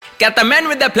Got the man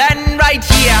with the plan right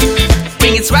here.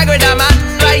 Bringing swag with the man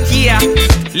right here.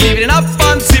 Living it up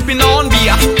on sipping on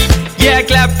beer. Yeah,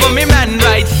 clap for me man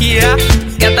right here.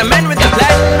 Got the man with the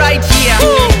plan right here.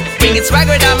 Bringing swag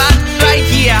with the man right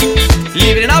here.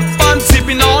 Living it up on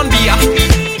sipping on beer.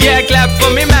 Yeah, clap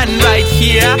for me man.